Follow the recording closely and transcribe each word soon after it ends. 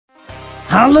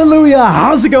Hallelujah!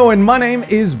 How's it going? My name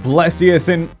is Blessious,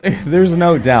 and there's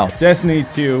no doubt, Destiny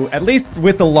 2, at least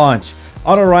with the launch,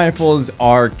 auto rifles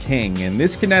are king, and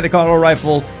this Kinetic Auto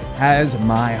Rifle has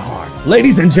my heart.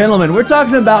 Ladies and gentlemen, we're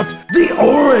talking about the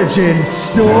origin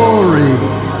story.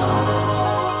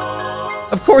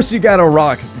 Of course, you gotta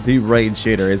rock the raid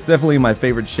shader. It's definitely my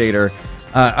favorite shader.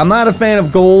 I'm not a fan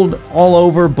of gold all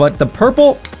over, but the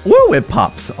purple, woo, it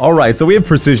pops. All right, so we have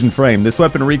precision frame. This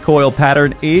weapon recoil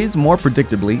pattern is more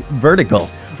predictably vertical.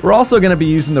 We're also going to be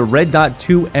using the red dot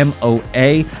 2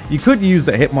 MOA. You could use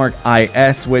the hitmark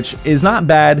IS, which is not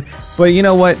bad, but you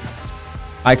know what?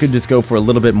 I could just go for a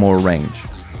little bit more range.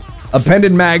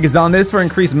 Appended mag is on this for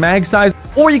increased mag size,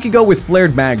 or you could go with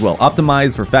flared magwell,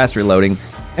 optimized for fast reloading.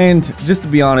 And just to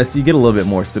be honest, you get a little bit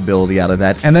more stability out of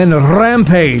that. And then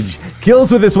Rampage.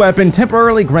 Kills with this weapon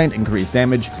temporarily grant increased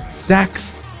damage,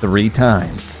 stacks 3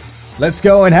 times. Let's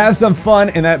go and have some fun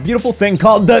in that beautiful thing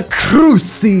called the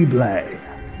Crucible.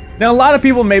 Now, a lot of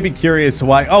people may be curious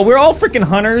why, oh, we're all freaking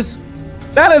hunters?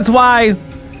 That is why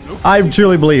I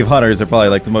truly believe hunters are probably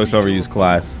like the most overused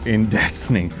class in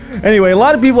Destiny. Anyway, a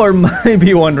lot of people might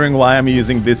be wondering why I'm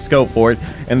using this scope for it,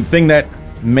 and the thing that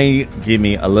may give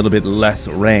me a little bit less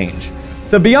range.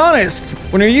 To be honest,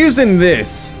 when you're using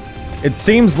this, it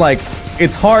seems like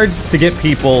it's hard to get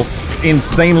people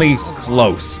insanely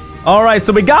close. Alright,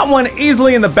 so we got one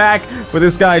easily in the back, but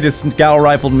this guy just gal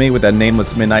rifled me with that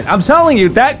nameless midnight. I'm telling you,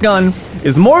 that gun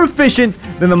is more efficient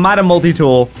than the Mida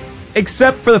multi-tool,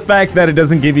 except for the fact that it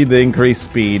doesn't give you the increased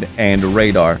speed and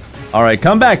radar. Alright,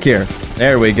 come back here.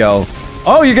 There we go.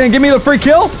 Oh, you're gonna give me the free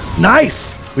kill?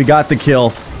 Nice! We got the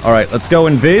kill. Alright, let's go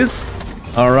invis.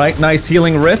 Alright, nice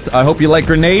healing rift. I hope you like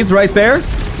grenades right there.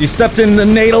 You stepped in the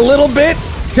nade a little bit.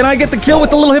 Can I get the kill with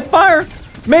the little hip fire?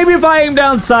 Maybe if I aim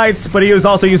down sights, but he was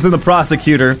also using the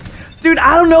prosecutor. Dude,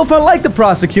 I don't know if I like the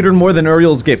prosecutor more than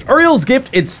Uriel's gift. Uriel's gift,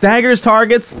 it staggers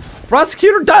targets.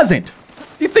 Prosecutor doesn't.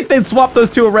 You'd think they'd swap those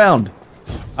two around.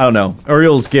 I don't know.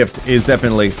 Uriel's gift is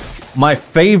definitely my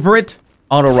favorite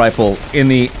auto rifle in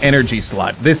the energy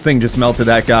slot. This thing just melted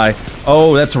that guy.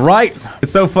 Oh, that's right.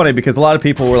 It's so funny because a lot of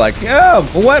people were like, oh,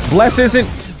 what? Bless isn't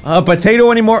a potato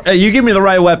anymore? You give me the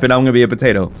right weapon, I'm gonna be a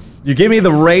potato. You give me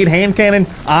the raid hand cannon,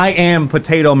 I am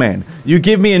Potato Man. You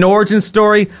give me an origin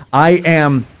story, I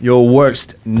am your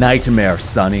worst nightmare,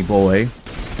 sonny boy.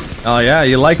 Oh yeah,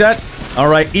 you like that?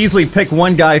 Alright, easily pick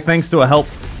one guy thanks to a help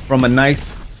from a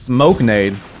nice smoke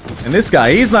nade. And this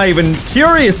guy, he's not even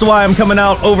curious why I'm coming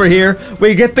out over here.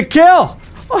 We get the kill!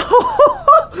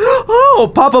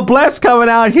 Oh, Papa Bless coming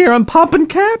out here. I'm popping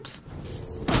caps.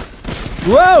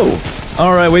 Whoa!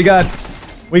 Alright, we got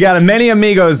many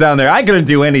amigos down there. I couldn't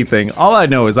do anything. All I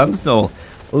know is I'm still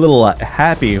a little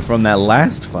happy from that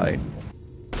last fight.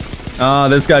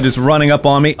 This guy just running up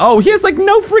on me. Oh, he has like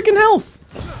no freaking health.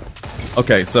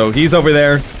 Okay, so he's over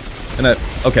there.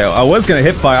 Okay, I was gonna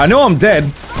hip fire. I know I'm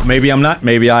dead. Maybe I'm not.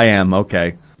 Maybe I am.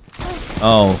 Okay.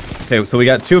 Oh. Okay, so we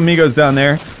got 2 amigos down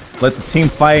there. Let the team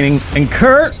fighting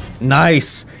incur.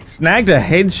 Nice. Snagged a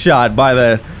headshot by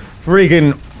the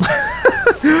freaking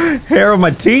hair of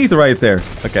my teeth right there.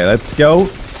 Okay, let's go.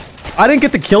 I didn't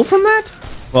get the kill from that?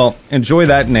 Well, enjoy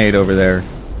that nade over there.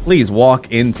 Please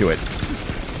walk into it.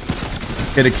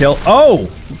 Get a kill.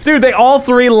 Oh! Dude, they all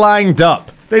 3 lined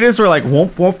up. They just were like,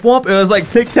 whoop, whoop, whoop. It was like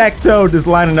tic-tac-toe just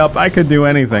lining up. I could do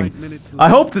anything. I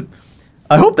hope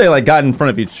they like got in front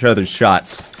of each other's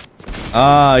shots.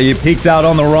 Ah, you peeked out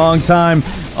on the wrong time.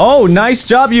 Oh, nice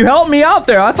job. You helped me out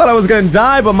there. I thought I was gonna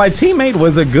die, but my teammate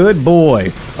was a good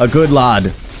boy. A good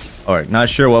lad. Alright, not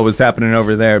sure what was happening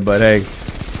over there, but hey.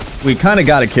 We kinda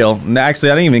got a kill.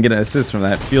 Actually, I didn't even get an assist from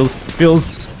that. Feels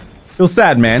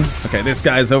sad, man. Okay, this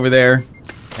guy's over there.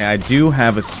 Okay, I do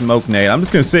have a smoke nade. I'm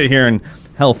just gonna sit here and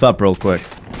health up real quick.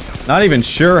 Not even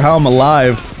sure how I'm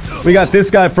alive. We got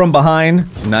this guy from behind.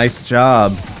 Nice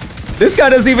job. This guy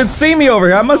doesn't even see me over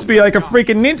here. I must be like a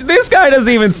freaking ninja. This guy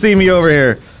doesn't even see me over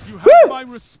here.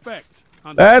 Woo!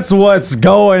 That's what's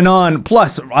going on.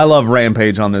 Plus, I love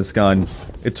Rampage on this gun.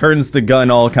 It turns the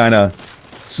gun all kind of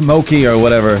smoky or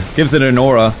whatever. Gives it an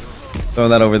aura. Throw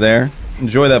that over there.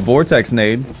 Enjoy that vortex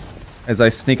nade as I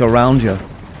sneak around you.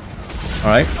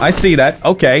 Alright, I see that.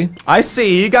 Okay. I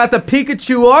see. You got the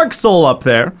Pikachu Arc Soul up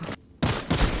there.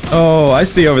 Oh, I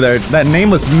see over there. That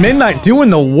nameless Midnight doing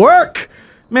the work!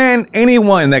 Man,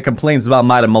 anyone that complains about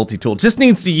Mida multi-tool just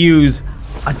needs to use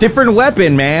a different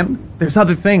weapon, man. There's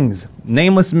other things.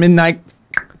 Nameless Midnight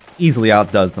easily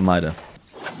outdoes the Mida.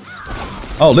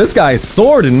 Oh, this guy is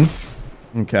swording.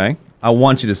 Okay. I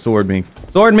want you to sword me.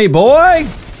 Sword me, boy!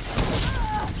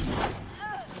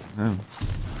 Oh,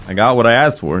 I got what I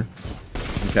asked for.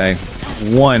 Okay.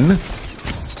 1.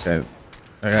 Okay.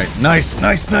 All right, nice.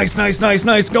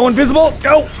 Go invisible,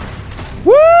 go.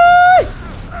 Woo!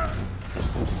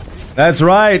 That's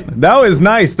right. That was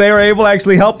nice. They were able to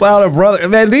actually help out a brother.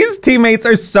 Man, these teammates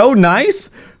are so nice.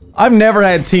 I've never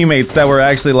had teammates that were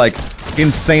actually like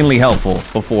insanely helpful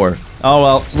before. Oh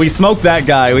well, we smoked that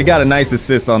guy. We got a nice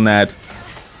assist on that.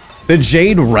 The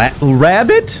Jade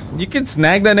Rabbit? You can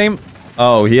snag that name?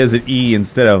 Oh, he has an E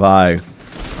instead of I.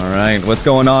 Alright, what's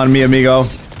going on, mi amigo?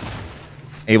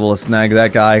 Able to snag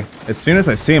that guy. As soon as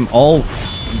I see them all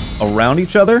around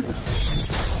each other.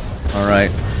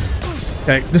 Alright.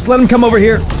 Okay, just let him come over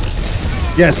here.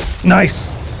 Yes,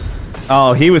 nice.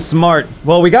 Oh, he was smart.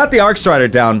 Well, we got the Arc Strider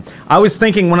down. I was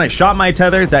thinking when I shot my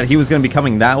tether that he was going to be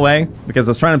coming that way because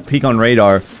I was trying to peek on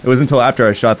radar. It was until after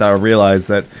I shot that I realized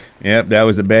that, yep, that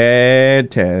was a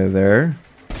bad tether.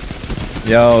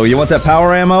 Yo, you want that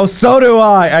power ammo? So do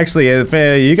I. Actually, if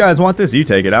you guys want this, you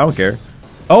take it. I don't care.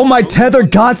 Oh, my tether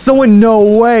got someone.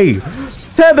 No way.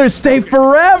 Tether stay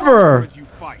forever.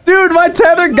 Dude, my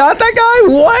tether got that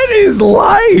guy? What is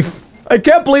life? I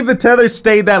can't believe the tether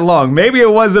stayed that long. Maybe it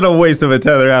wasn't a waste of a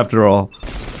tether after all.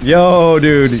 Yo,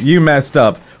 dude, you messed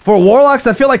up. For Warlocks,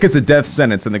 I feel like it's a death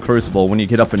sentence in the Crucible when you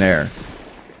get up in air.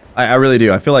 I really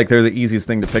do. I feel like they're the easiest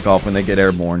thing to pick off when they get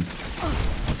airborne.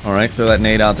 Alright, throw that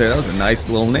nade out there. That was a nice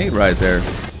little nade right there.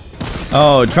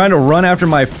 Oh, trying to run after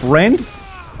my friend?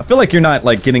 I feel like you're not,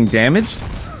 like, getting damaged.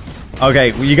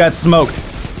 Okay, well, you got smoked.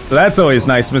 So that's always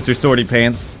nice, Mr. Swordy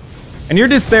Pants. And you're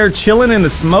just there chilling in the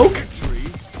smoke?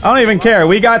 I don't even care.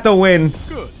 We got the win.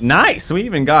 Nice. We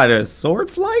even got a sword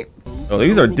flight. Oh,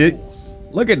 these are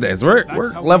look at this. We're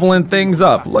leveling things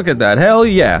up. Look at that. Hell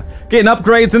yeah. Getting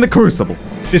upgrades in the Crucible.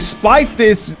 Despite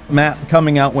this map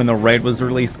coming out when the raid was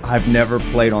released, I've never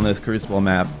played on this Crucible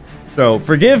map. So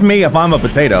forgive me if I'm a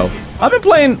potato. I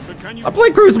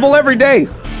play Crucible every day.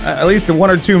 At least 1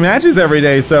 or 2 matches every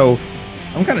day, so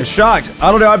I'm kind of shocked. I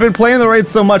don't know, I've been playing the raid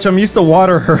so much, I'm used to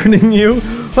water hurting you.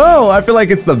 Oh, I feel like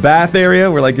it's the bath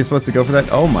area where like you're supposed to go for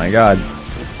that. Oh my god.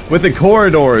 With the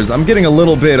corridors, I'm getting a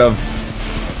little bit of,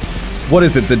 what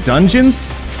is it, the dungeons?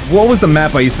 What was the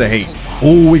map I used to hate?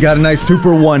 Oh, we got a nice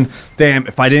 2-for-1. Damn,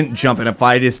 if I didn't jump and if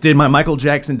I just did my Michael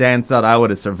Jackson dance out, I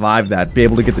would have survived that. Be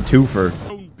able to get the 2-for.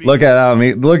 Look at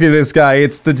me. Look at this guy.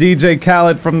 It's the DJ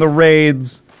Khaled from the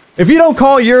raids. If you don't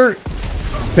call your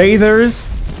bathers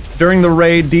during the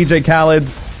raid DJ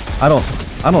Khaled's, I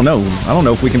don't know. I don't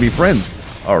know if we can be friends.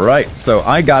 All right, so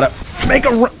I gotta make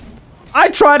a. I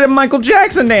tried a Michael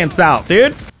Jackson dance out,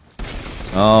 dude.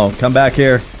 Oh, come back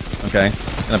here. Okay,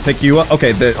 gonna pick you up.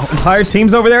 Okay, the entire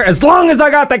team's over there. As long as I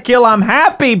got the kill, I'm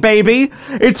happy, baby.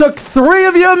 It took 3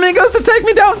 of you amigos to take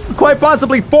me down. Quite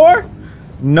possibly 4.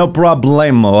 No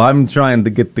problemo. I'm trying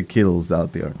to get the kills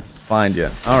out there. Find you.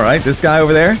 All right, this guy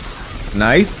over there.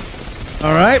 Nice.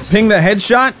 All right, ping the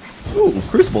headshot. Ooh,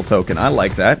 Crucible token. I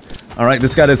like that. All right,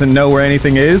 this guy doesn't know where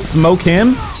anything is. Smoke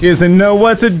him. He doesn't know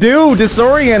what to do.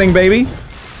 Disorienting, baby.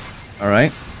 All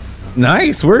right.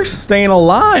 Nice. We're staying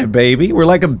alive, baby. We're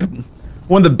like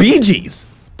one of the Bee Gees.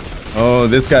 Oh,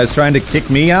 this guy's trying to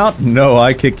kick me out? No,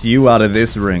 I kick you out of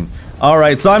this ring. All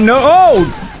right, so I'm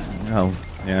Oh,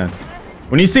 yeah.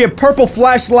 When you see a purple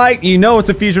flashlight, you know it's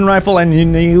a fusion rifle, and you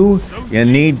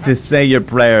need to say your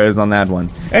prayers on that one.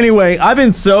 Anyway, I've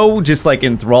been so just like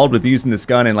enthralled with using this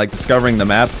gun and like discovering the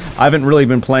map. I haven't really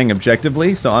been playing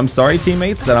objectively, so I'm sorry,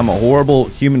 teammates, that I'm a horrible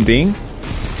human being.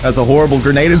 That's a horrible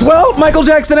grenade as well. Michael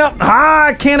Jackson out. Ah,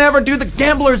 I can't ever do the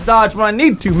gambler's dodge when I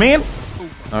need to, man.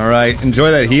 All right,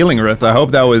 enjoy that healing rift. I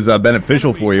hope that was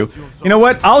beneficial for you. You know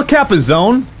what? I'll cap a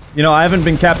zone. You know, I haven't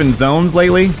been capping zones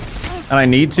lately. And I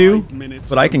need to,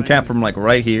 but I can cap from like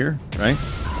right here, right?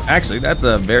 Actually, that's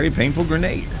a very painful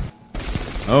grenade.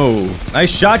 Oh,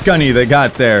 nice shotgunny they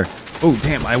got there. Oh,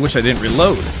 damn, I wish I didn't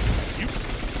reload.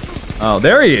 Oh,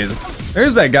 there he is.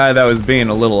 There's that guy that was being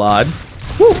a little odd.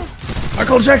 Woo!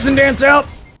 Michael Jackson dance out.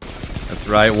 That's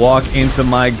right, walk into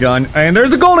my gun. And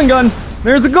there's a golden gun.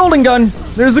 There's a golden gun.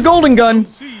 There's a golden gun.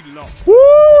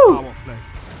 Woo!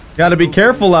 Gotta be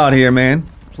careful out here, man.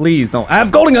 Please don't. I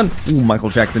have golden gun. Ooh, Michael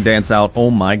Jackson dance out.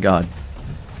 Oh my god.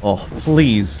 Oh,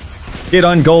 please. Get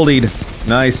ungoldied.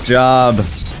 Nice job.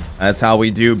 That's how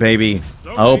we do, baby.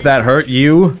 I hope that hurt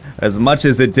you as much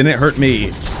as it didn't hurt me.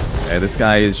 Okay, this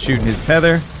guy is shooting his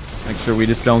tether. Make sure we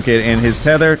just don't get in his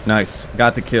tether. Nice.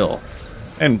 Got the kill.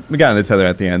 And we got in the tether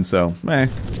at the end, so, eh.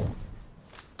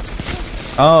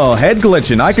 Oh, head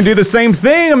glitching. I can do the same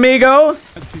thing, amigo.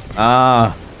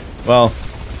 Ah, well,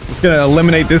 just gonna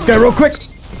eliminate this guy real quick.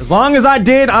 As long as I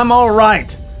did, I'm all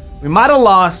right. We might have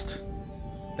lost.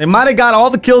 They might have got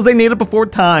all the kills they needed before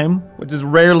time, which is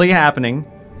rarely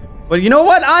happening. But you know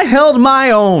what? I held my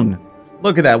own.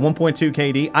 Look at that, 1.2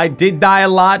 KD. I did die a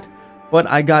lot, but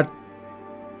I got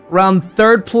around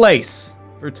 3rd place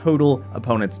for total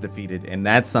opponents defeated, and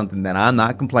that's something that I'm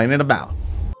not complaining about.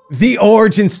 The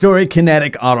origin story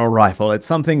Kinetic Auto Rifle. It's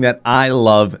something that I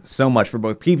love so much for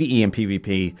both PvE and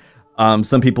PvP.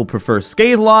 Some people prefer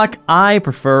Scathelock. I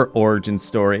prefer origin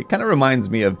story. It kind of reminds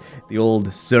me of the old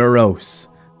Suros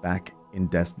back in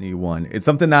Destiny 1. It's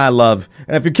something that I love.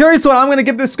 And if you're curious what I'm going to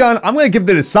give this gun, I'm going to give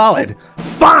it a solid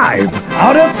 5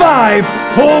 out of 5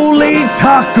 Holy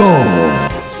Taco.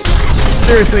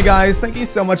 Seriously, guys, thank you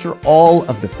so much for all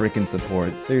of the freaking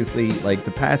support. Seriously, like,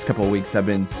 the past couple of weeks have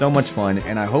been so much fun,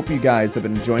 and I hope you guys have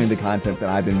been enjoying the content that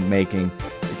I've been making,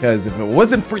 because if it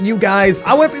wasn't for you guys,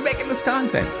 I wouldn't be making this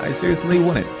content. I seriously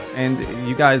wouldn't. And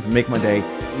you guys make my day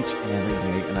each and every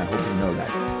day, and I hope you know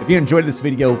that. If you enjoyed this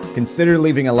video, consider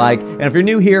leaving a like, and if you're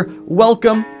new here,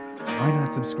 welcome. Why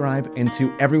not subscribe? And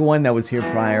to everyone that was here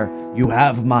prior, you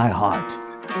have my heart.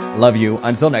 I love you.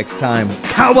 Until next time,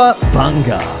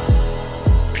 Cowabunga!